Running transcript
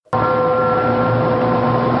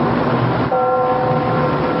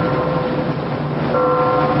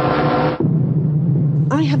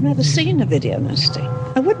seen a video nasty.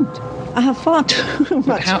 I wouldn't. I have far too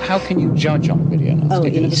much. How can you judge on video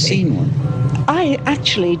nasty? You've never seen one. I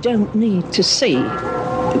actually don't need to see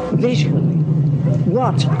visually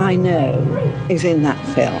what I know is in that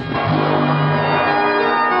film.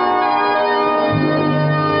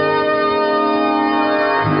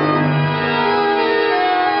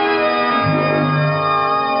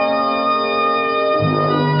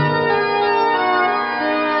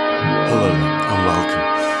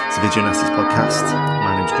 Video Nasties podcast.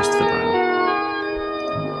 My name's Christopher Brown.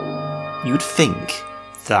 You would think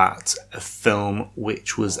that a film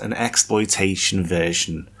which was an exploitation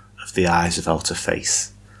version of The Eyes Without a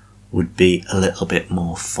Face would be a little bit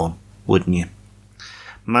more fun, wouldn't you?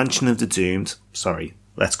 Mansion of the Doomed,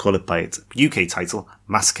 let's call it by its UK title,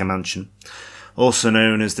 Massacre Mansion, also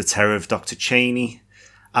known as The Terror of Dr. Cheney,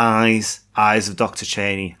 Eyes of Dr.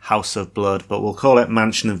 Cheney, House of Blood, but we'll call it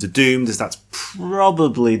Mansion of the Doomed as that's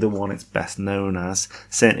probably the one it's best known as,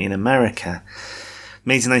 certainly in America.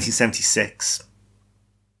 Made in 1976.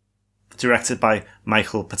 Directed by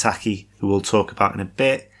Michael Pataki, who we'll talk about in a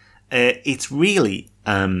bit. It's really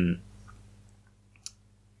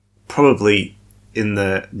probably in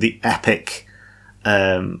the epic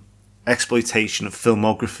exploitation of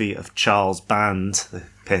filmography of Charles Band, the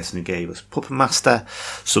person who gave us Puppet Master,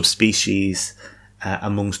 Subspecies,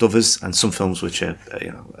 amongst others, and some films which are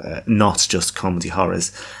not just comedy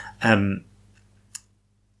horrors.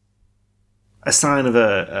 A sign of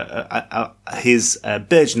his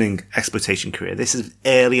burgeoning exploitation career. This is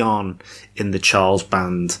early on in the Charles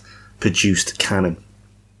Band produced canon,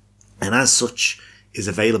 and as such is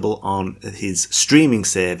available on his streaming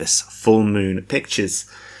service, Full Moon Pictures.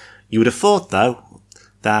 You would have thought, though,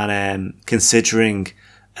 that considering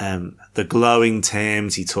the glowing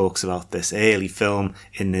terms he talks about this early film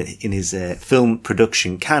in his film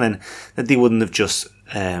production canon, that they wouldn't have just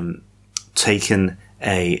taken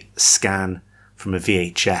a scan from a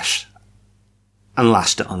VHS and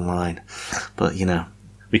lashed it online. But,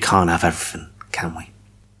 we can't have everything, can we?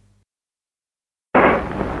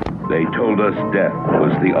 They told us death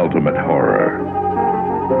was the ultimate horror.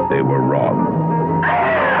 They were wrong.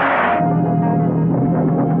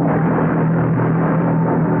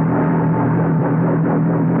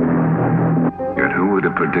 Yet who would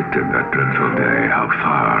have predicted that dreadful day, how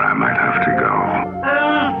far I might have to go?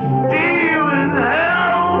 I'll see you in hell!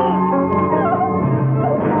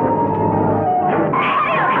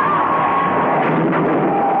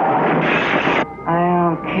 I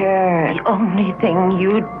don't care. The only thing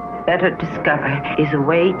you'd better discover is a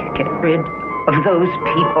way to get rid of those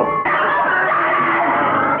people.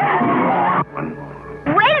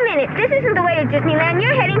 Wait a minute. This isn't the way to Disneyland.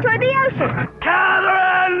 You're heading toward the ocean.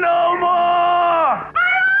 Catherine, no more!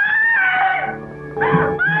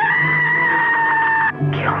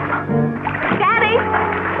 Kill them. Daddy,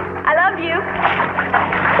 I love you.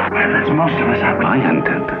 Well, as most of us have, I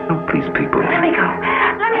intend to please people. Let me go.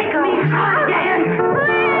 Let me go.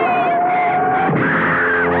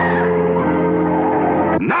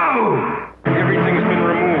 No! Everything's been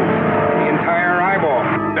removed. The entire eyeball.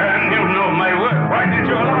 Then you know my word. Why did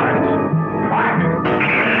you lie? Why?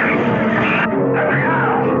 Let me go!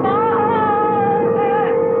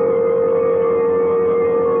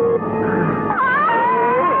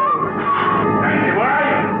 Hey, where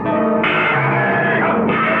are you?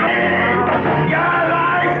 You're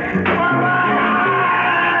alive!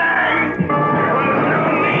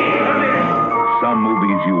 Some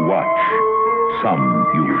movies you watch, some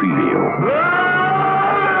you feel.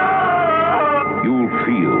 You'll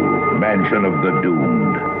feel Mansion of the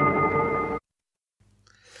Doomed.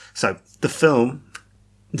 So, the film,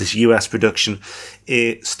 this US production,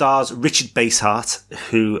 it stars Richard Basehart,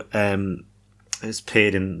 who has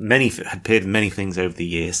appeared in many things over the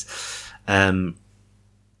years,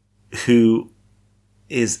 who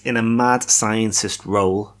is in a mad scientist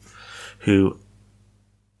role, who,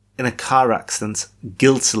 in a car accident,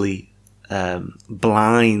 guiltily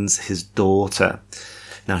blinds his daughter.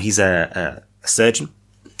 Now, he's a surgeon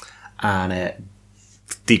and a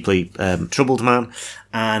deeply troubled man,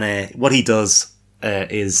 and what he does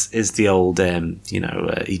is the old,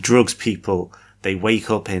 he drugs people. They wake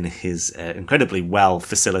up in his incredibly well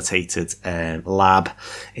facilitated lab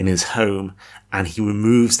in his home, and he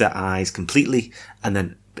removes their eyes completely and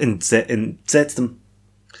then inserts them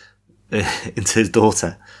into his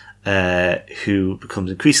daughter, who becomes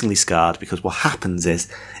increasingly scarred, because what happens is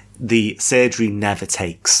the surgery never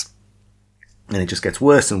takes. And it just gets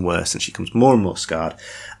worse and worse, and she becomes more and more scarred.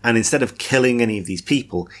 And instead of killing any of these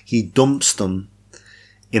people, he dumps them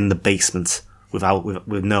in the basement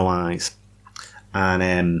with no eyes.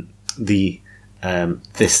 And the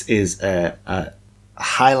This is a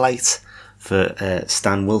highlight for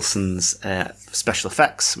Stan Wilson's special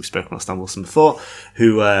effects. We've spoken about Stan Wilson before,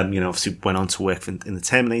 who obviously went on to work in the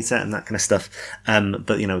Terminator and that kind of stuff.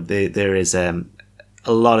 But there is a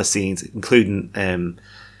lot of scenes, including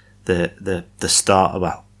the start.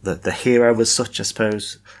 Well, the hero as such, I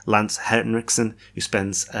suppose, Lance Henriksen, who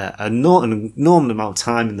spends an enormous amount of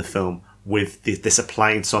time in the film with this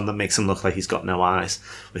appliance on that makes him look like he's got no eyes.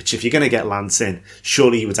 Which, if you're going to get Lance in,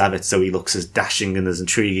 surely he would have it so he looks as dashing and as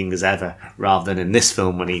intriguing as ever, rather than in this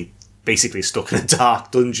film when he basically is stuck in a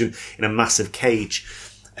dark dungeon in a massive cage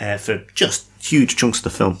for just huge chunks of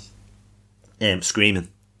the film, screaming.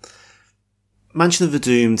 Mansion of the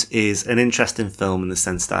Doomed is an interesting film in the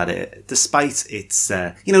sense that despite its,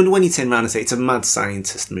 when you turn around and say it's a mad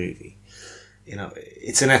scientist movie,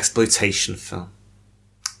 it's an exploitation film.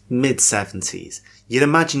 Mid-70s. You'd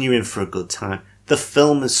imagine you're in for a good time. The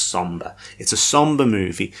film is sombre. It's a sombre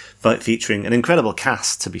movie featuring an incredible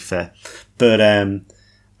cast, to be fair, but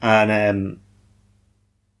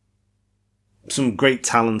some great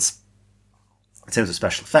talents in terms of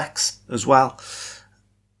special effects as well.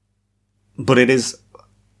 But it is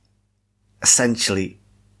essentially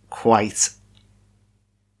quite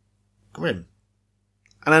grim.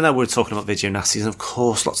 And I know we're talking about video nasties, and of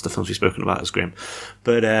course lots of the films we've spoken about is grim.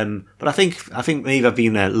 But I think maybe I've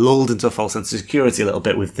been lulled into a false sense of security a little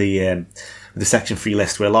bit with the Section 3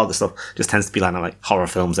 list, where a lot of the stuff just tends to be like horror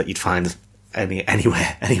films that you'd find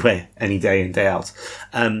anywhere, any day in, day out.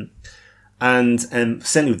 And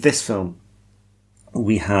certainly with this film,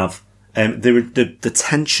 we have the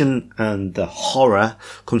tension and the horror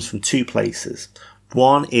comes from two places.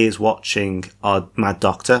 One is watching our Mad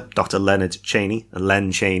Doctor, Dr. Leonard Chaney,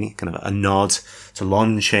 Len Chaney, kind of a nod to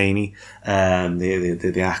Lon Chaney,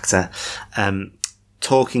 the actor,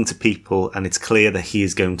 talking to people, and it's clear that he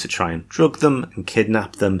is going to try and drug them and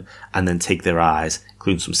kidnap them and then take their eyes,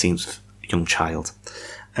 including some scenes of a young child,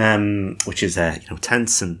 which is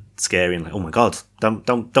tense and scary and like, oh my god,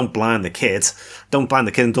 don't blind the kid, and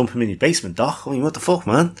dump him in your basement, Doc. I mean, what the fuck,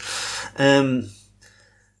 man?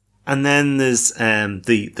 And then there's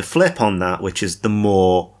the flip on that, which is the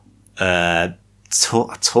more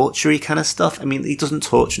torture-y kind of stuff. I mean, he doesn't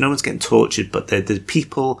torture, no one's getting tortured, but they're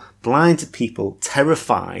people, blinded people,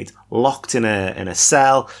 terrified, locked in a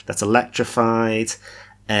cell that's electrified,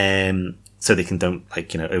 so they don't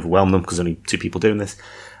overwhelm them because only two people doing this,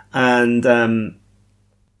 and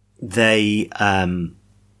they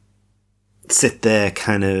sit there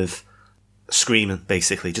kind of screaming,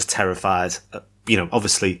 basically, just terrified.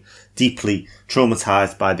 Obviously deeply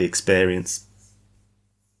traumatized by the experience.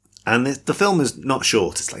 And the film is not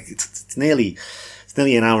short. It's nearly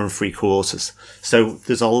an hour and 3/4. So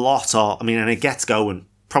there's a lot and it gets going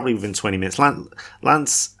probably within 20 minutes.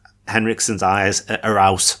 Lance Henriksen's eyes are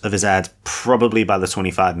out of his head probably by the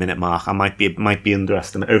 25-minute mark. I might be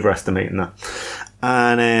overestimating that.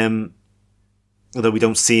 And although we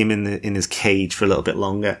don't see him in his cage for a little bit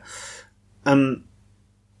longer.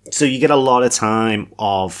 So you get a lot of time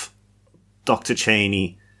of Dr.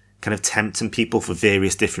 Chaney kind of tempting people for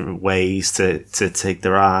various different ways to take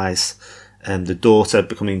their eyes, and the daughter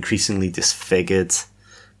becoming increasingly disfigured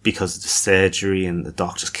because of the surgery, and the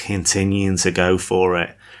doctor's continuing to go for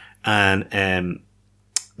it. And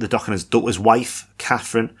the doctor and his wife,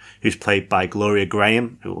 Catherine, who's played by Gloria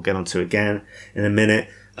Graham, who we'll get onto again in a minute,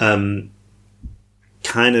 kind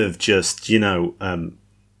of just,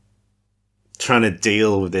 trying to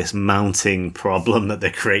deal with this mounting problem that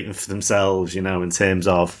they're creating for themselves, in terms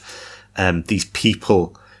of these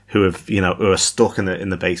people who are stuck in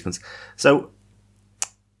the basements. So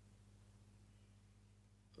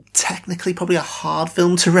technically probably a hard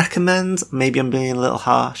film to recommend. Maybe I'm being a little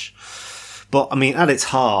harsh, but at its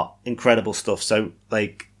heart, incredible stuff. So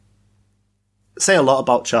say a lot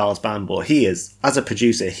about Charles Bambour. He is, as a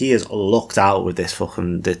producer, he has lucked out with this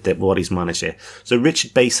fucking, what he's managed here. So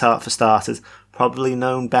Richard Basehart, for starters, probably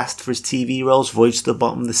known best for his TV roles, Voyage to the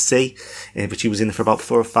Bottom of the Sea, which he was in for about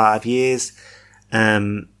 4 or 5 years.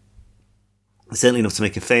 Certainly enough to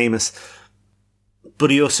make him famous. But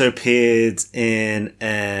he also appeared in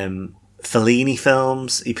Fellini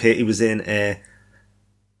films. He was in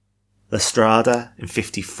La Strada in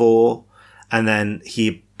 1954, and then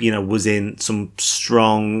he was in some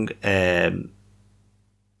strong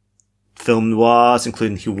film noirs,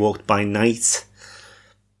 including Who Walked by Night.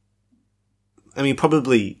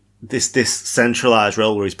 Probably this centralised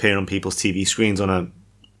role where he's appearing on people's TV screens on a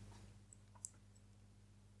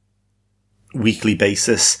weekly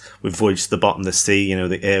basis with Voyage to the Bottom of the Sea,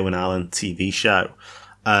 the Irwin Allen TV show,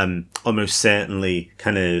 almost certainly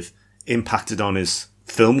kind of impacted on his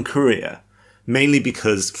film career, mainly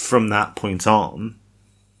because from that point on,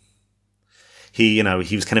 he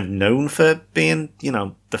was kind of known for being,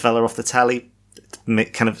 the fella off the telly.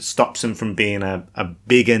 It kind of stops him from being a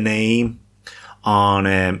bigger name on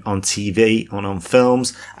TV, on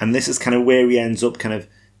films. And this is kind of where he ends up kind of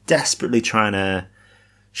desperately trying to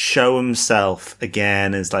show himself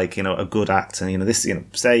again as like, a good actor. He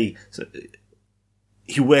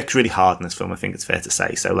works really hard in this film, I think it's fair to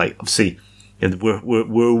say. So like, obviously,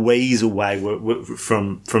 we're ways away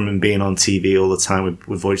from him being on TV all the time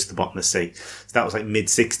with Voyage to the Bottom of the Sea. So that was like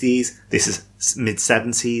mid-60s. This is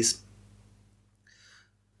mid-70s.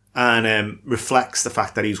 And reflects the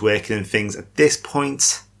fact that he's working in things at this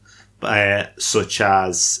point, such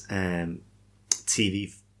as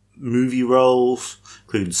TV movie roles,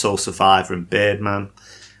 including Soul Survivor and Birdman,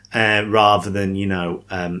 rather than,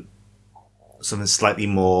 something slightly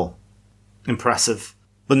more impressive.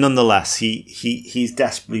 But nonetheless, he's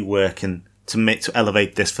desperately working to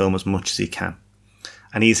elevate this film as much as he can.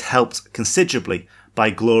 And he's helped considerably by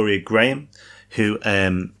Gloria Graham, who,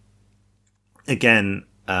 again,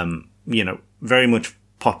 very much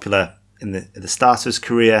popular in the start of his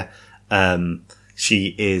career.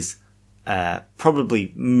 She is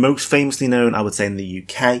probably most famously known, I would say, in the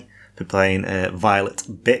UK for playing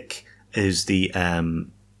Violet Bick, who's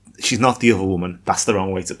she's not the other woman. That's the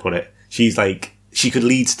wrong way to put it. She's like, she could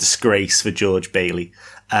lead to disgrace for George Bailey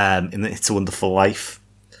in It's a Wonderful Life.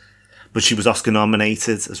 But she was Oscar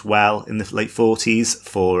nominated as well in the late 40s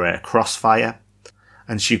for Crossfire.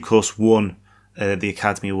 And she, of course, won the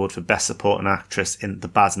Academy Award for Best Supporting Actress in The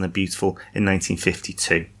Bad and the Beautiful in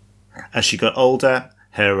 1952. As she got older,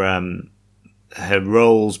 her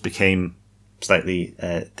roles became slightly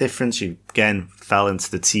different. She again fell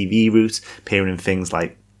into the TV route, appearing in things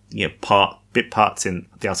like bit parts in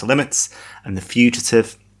The Outer Limits and The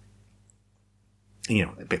Fugitive.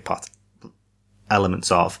 Bit part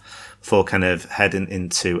elements of, for kind of heading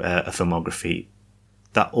into a filmography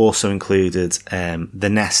that also included The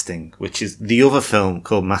Nesting, which is the other film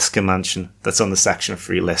called Massacre Mansion that's on the Section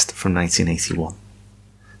 3 list from 1981.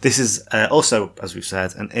 This is also, as we've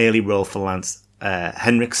said, an early role for Lance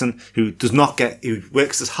Henriksen, who who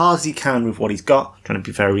works as hard as he can with what he's got, trying to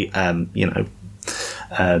be very,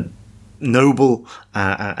 noble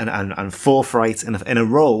and forthright in a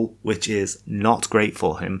role which is not great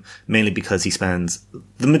for him, mainly because he spends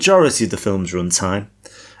the majority of the film's runtime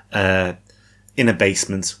in a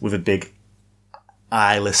basement with a big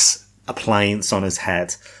eyeless appliance on his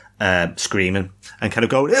head, screaming and kind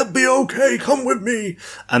of going, "It'll be okay, come with me,"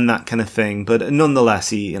 and that kind of thing. But nonetheless,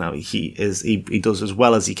 he does as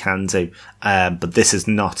well as he can do. But this is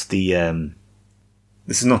not the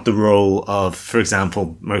role of, for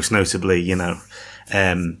example, most notably,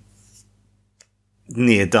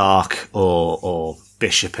 Near Dark or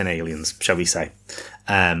Bishop in Aliens, shall we say,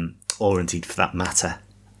 or indeed for that matter,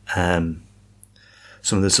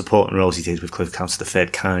 some of the supporting roles he did with Close Encounters of the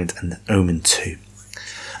Third Kind and Omen 2.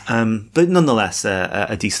 But nonetheless,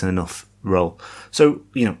 a decent enough role. So,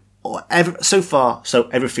 so far,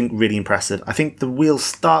 everything really impressive. I think the wheels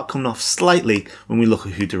start coming off slightly when we look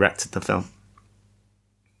at who directed the film.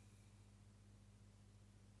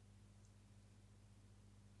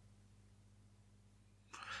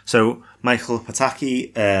 So Michael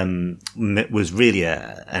Pataki was really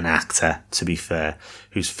an actor, to be fair,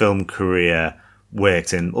 whose film career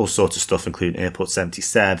worked in all sorts of stuff, including Airport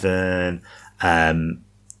 77,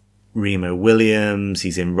 Remo Williams.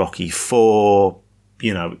 He's in Rocky 4.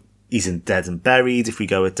 He's in Dead and Buried, if we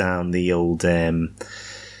go down the old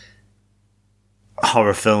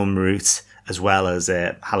horror film route, as well as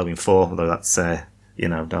Halloween 4, although that's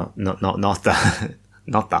not that.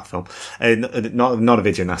 Not that film, not a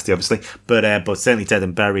video nasty, obviously, but certainly Dead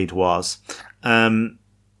and Buried was, and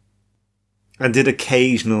did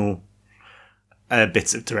occasional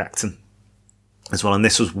bits of directing as well. And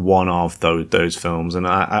this was one of those films, and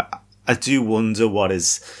I do wonder what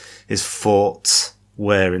his thoughts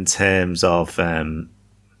were in terms of, I'm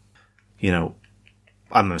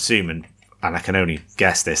assuming, and I can only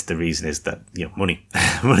guess this, the reason is that, money.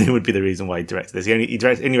 Money would be the reason why he directed this. He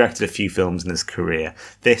directed a few films in his career.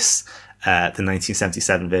 This, the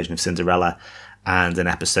 1977 version of Cinderella, and an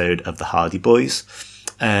episode of The Hardy Boys.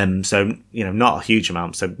 So, not a huge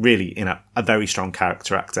amount. So really, a very strong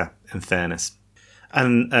character actor, in fairness.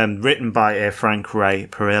 And written by Frank Ray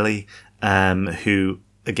Perilli, who,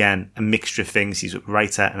 again, a mixture of things. He's a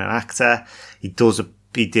writer and an actor.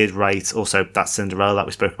 He did write also that Cinderella that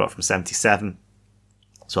we spoke about from 77,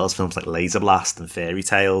 as well as films like Laser Blast and Fairy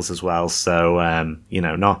Tales as well. So, a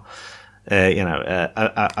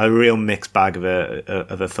real mixed bag of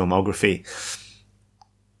a filmography.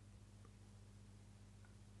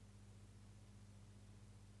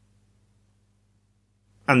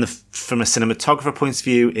 And from a cinematographer point of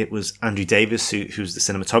view, it was Andrew Davis, who's the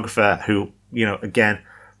cinematographer, who, again,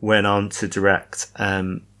 went on to direct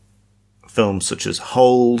films such as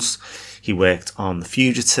Holes. He worked on The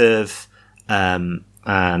Fugitive and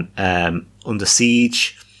Under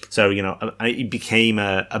Siege. So, he became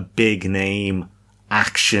a big name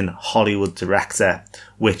action Hollywood director,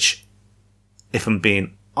 which, if I'm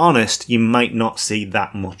being honest, you might not see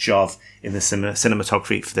that much of in the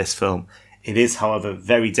cinematography for this film. It is, however,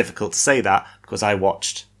 very difficult to say that because I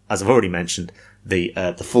watched, as I've already mentioned, the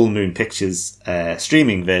Full Moon Pictures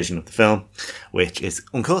streaming version of the film, which is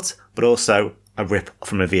uncut, but also a rip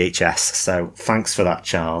from a VHS. So thanks for that,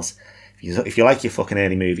 Charles. If you like your fucking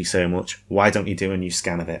early movie so much, why don't you do a new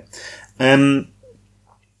scan of it?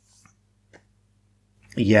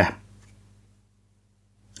 Yeah.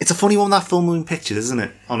 It's a funny one, that Full Moon Pictures, isn't it?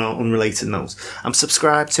 On an unrelated note. I'm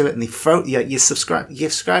subscribed to it, and they throw, you subscribe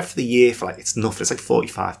for the year for it's nothing, it's like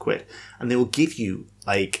 45 quid. And they will give you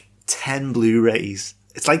 10 Blu-rays.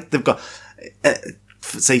 It's like they've got,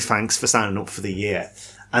 say thanks for signing up for the year.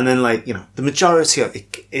 And then the majority of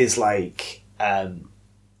it is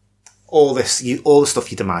all the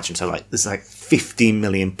stuff you'd imagine. So there's 15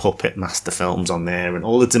 million puppet master films on there, and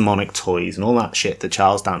all the demonic toys and all that shit that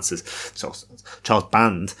Charles Band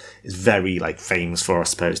is very famous for, I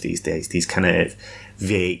suppose, these days. These kind of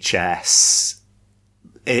VHS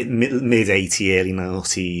mid 80s, early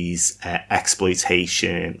 90s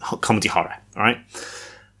exploitation comedy horror. All right,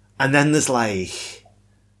 and then there's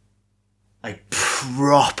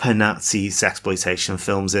proper Nazi sexploitation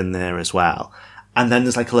films in there as well. And then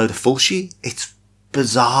there's a load of full shit. It's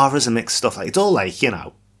bizarre as a mixed stuff. It's all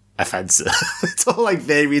offensive. It's all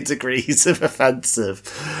varying degrees of offensive.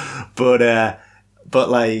 But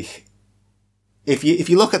if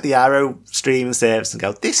you look at the Arrow streaming service and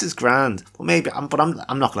go, this is grand. Well, maybe, I'm not going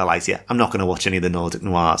to lie to you. I'm not going to watch any of the Nordic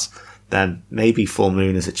noirs. Then maybe Full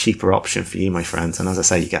Moon is a cheaper option for you, my friends. And as I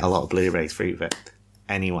say, you get a lot of Blu-rays through it.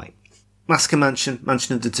 Anyway, Massacre Mansion,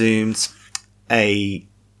 Mansion of the Doomed, a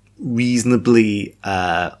reasonably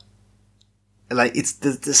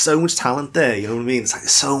there's so much talent there, you know what I mean? It's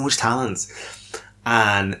there's so much talent,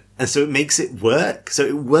 and so it makes it work. So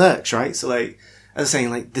it works, right? So as I was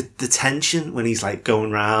saying, the tension when he's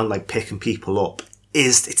going around picking people up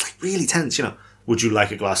it's really tense. Would you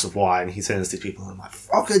like a glass of wine? He turns to people and I'm like,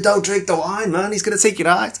 fucking don't drink the wine, man. He's gonna take your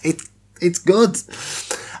eyes. It's good.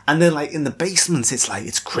 And then in the basement, it's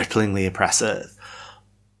it's cripplingly oppressive.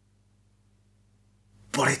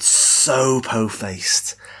 But it's so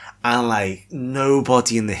po-faced. And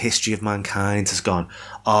nobody in the history of mankind has gone,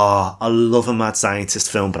 oh, I love a mad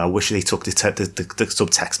scientist film, but I wish they took the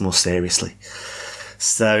subtext more seriously.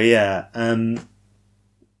 So yeah,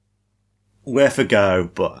 worth a go,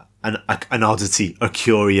 but an oddity, a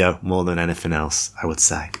curio more than anything else, I would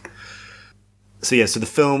say. So yeah, so the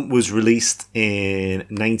film was released in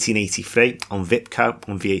 1983 on Vipco,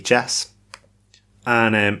 on VHS.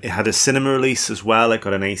 And it had a cinema release as well. It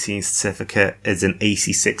got an 18 certificate. It's an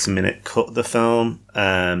 86-minute cut of the film.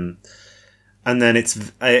 And then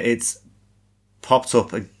it's popped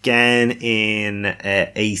up again in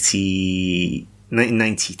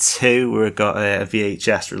 1992, where it got a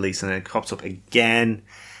VHS release, and it popped up again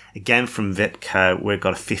from Vipco, where it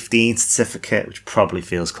got a 15 certificate, which probably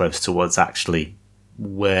feels close to what's actually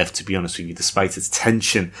worth, to be honest with you, despite its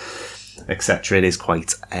tension, etc. It is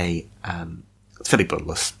quite a it's fairly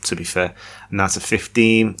bloodless, to be fair, and that's a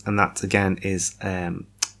 15, and that again is under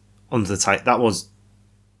the title. That was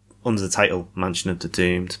under the title Mansion of the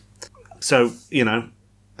Doomed. So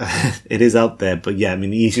it is out there, but yeah, I mean,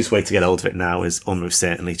 the easiest way to get hold of it now is almost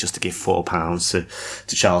certainly just to give £4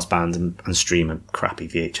 to Charles Band and stream a crappy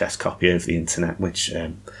VHS copy over the internet, which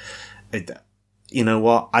you know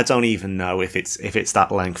what? I don't even know if it's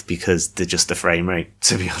that length because they're just a frame rate,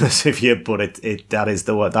 to be honest with you. But that is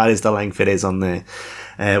the length it is on there,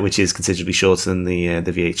 which is considerably shorter than the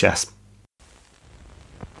VHS.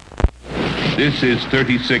 This is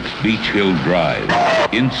 36 Beach Hill Drive.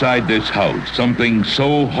 Inside this house, something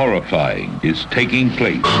so horrifying is taking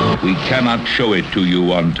place, we cannot show it to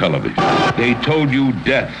you on television. They told you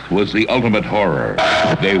death was the ultimate horror.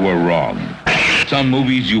 They were wrong. Some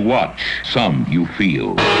movies you watch, some you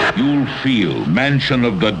feel. You'll feel Mansion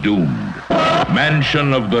of the Doomed.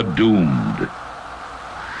 Mansion of the Doomed.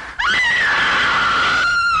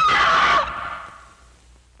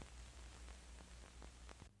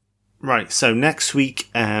 Right, so next week,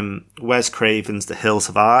 Wes Craven's The Hills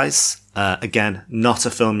Have Eyes. Again, not a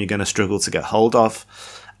film you're going to struggle to get hold of.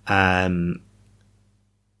 A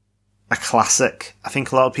classic, I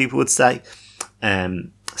think a lot of people would say.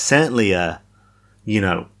 Certainly,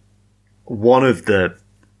 one of the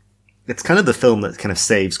it's kind of the film that kind of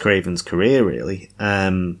saves Craven's career, really.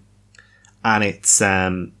 And it's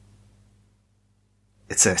a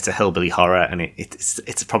hillbilly horror, and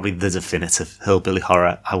it's probably the definitive hillbilly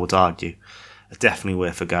horror, I would argue. Definitely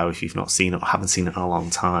worth a go if you've not seen it or haven't seen it in a long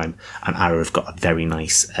time. And Arrow have got a very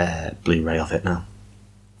nice Blu-ray of it now.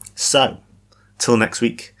 So, till next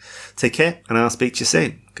week, take care, and I'll speak to you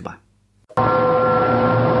soon. Goodbye.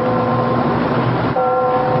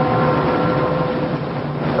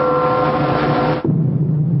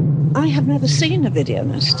 I have never seen a video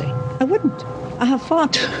nasty. I wouldn't. I have far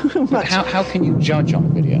too much. How can you judge on a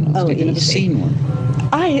video nasty? Have you never seen one?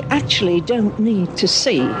 I actually don't need to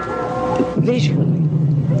see visually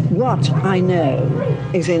what I know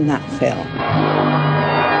is in that film.